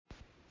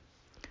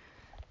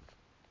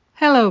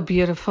Hello,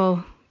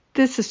 beautiful.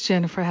 This is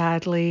Jennifer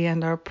Hadley,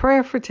 and our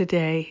prayer for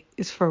today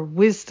is for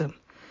wisdom.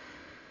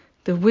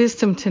 The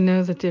wisdom to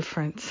know the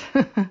difference.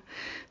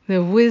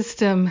 The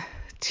wisdom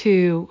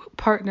to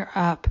partner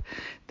up.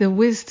 The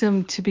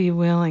wisdom to be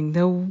willing.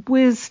 The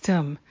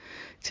wisdom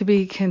to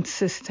be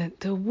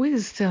consistent. The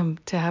wisdom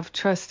to have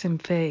trust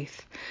and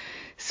faith.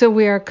 So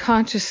we are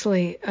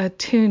consciously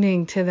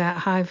attuning to that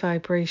high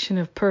vibration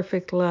of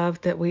perfect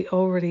love that we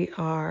already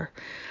are.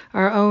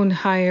 Our own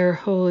higher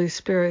Holy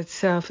Spirit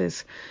self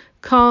is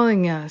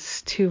calling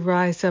us to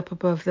rise up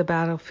above the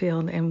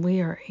battlefield, and we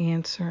are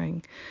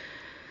answering.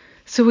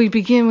 So we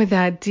begin with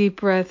that deep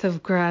breath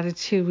of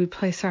gratitude. We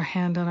place our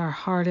hand on our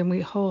heart and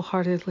we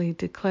wholeheartedly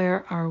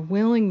declare our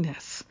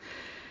willingness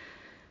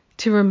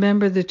to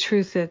remember the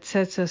truth that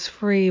sets us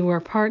free.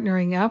 We're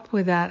partnering up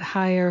with that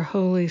higher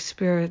Holy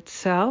Spirit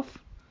self.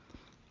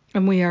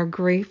 And we are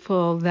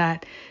grateful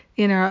that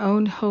in our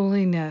own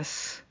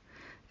holiness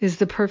is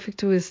the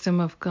perfect wisdom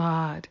of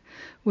God.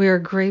 We are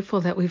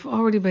grateful that we've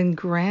already been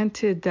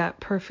granted that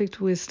perfect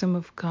wisdom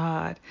of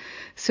God.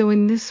 So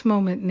in this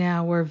moment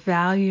now, we're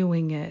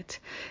valuing it.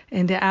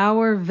 And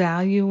our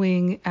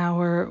valuing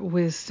our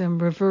wisdom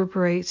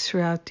reverberates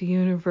throughout the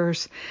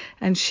universe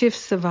and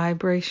shifts the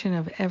vibration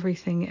of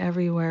everything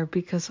everywhere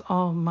because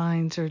all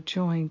minds are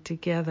joined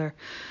together.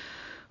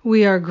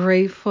 We are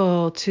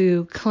grateful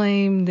to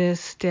claim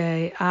this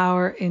day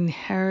our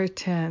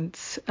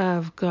inheritance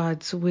of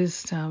God's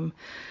wisdom.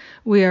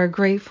 We are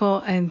grateful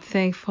and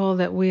thankful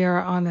that we are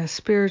on a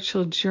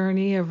spiritual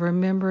journey of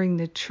remembering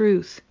the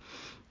truth.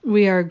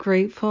 We are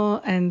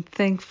grateful and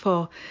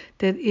thankful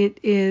that it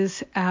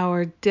is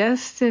our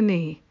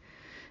destiny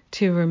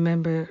to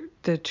remember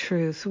the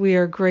truth. We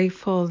are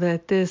grateful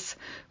that this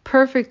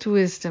perfect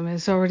wisdom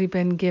has already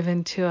been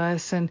given to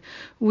us, and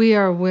we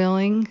are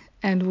willing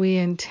and we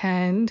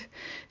intend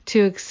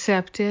to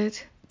accept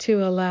it,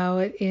 to allow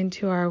it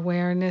into our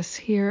awareness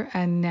here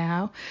and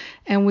now.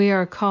 And we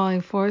are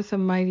calling forth a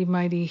mighty,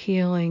 mighty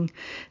healing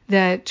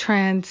that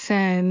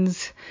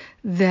transcends,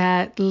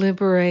 that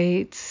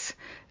liberates,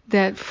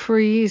 that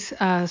frees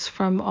us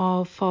from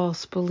all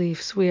false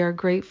beliefs. We are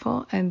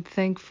grateful and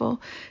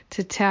thankful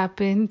to tap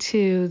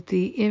into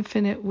the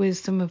infinite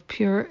wisdom of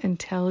pure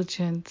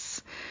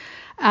intelligence.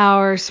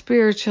 Our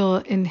spiritual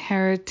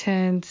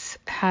inheritance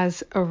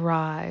has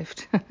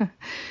arrived.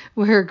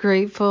 We're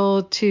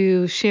grateful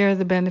to share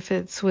the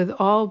benefits with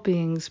all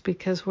beings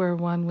because we're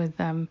one with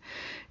them.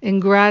 In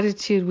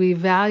gratitude, we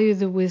value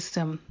the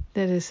wisdom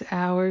that is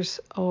ours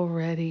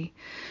already.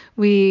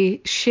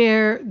 We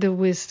share the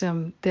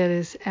wisdom that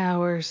is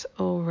ours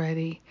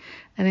already.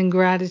 And in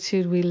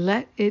gratitude, we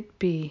let it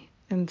be.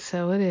 And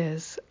so it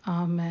is.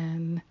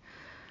 Amen.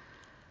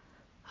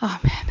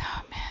 Amen.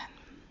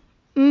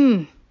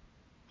 Amen.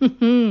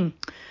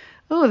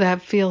 Oh,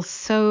 that feels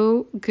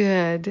so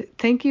good.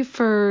 Thank you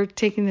for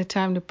taking the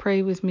time to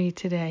pray with me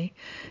today.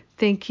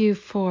 Thank you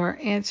for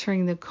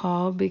answering the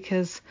call,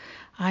 because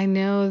I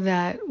know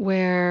that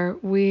where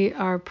we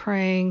are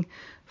praying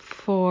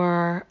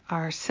for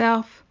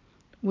ourselves,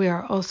 we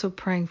are also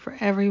praying for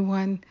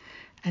everyone,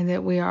 and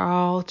that we are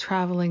all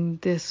traveling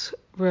this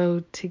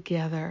road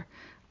together,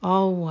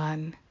 all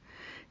one.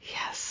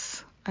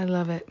 Yes, I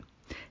love it.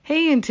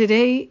 Hey, and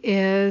today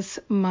is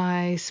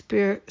my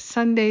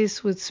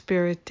Sundays with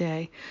Spirit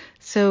Day.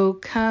 So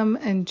come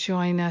and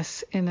join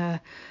us in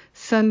a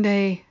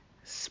Sunday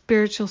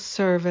spiritual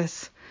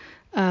service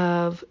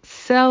of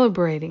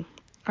celebrating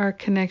our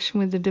connection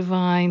with the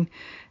divine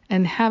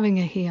and having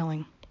a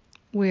healing.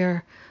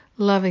 We're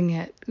loving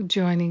it,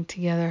 joining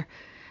together.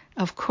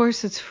 Of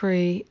course, it's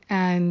free,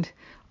 and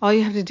all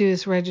you have to do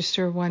is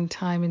register one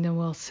time, and then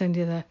we'll send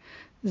you the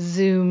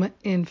Zoom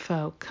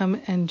info. Come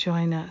and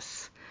join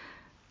us.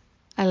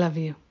 I love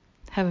you.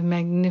 Have a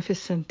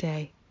magnificent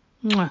day.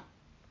 Mwah.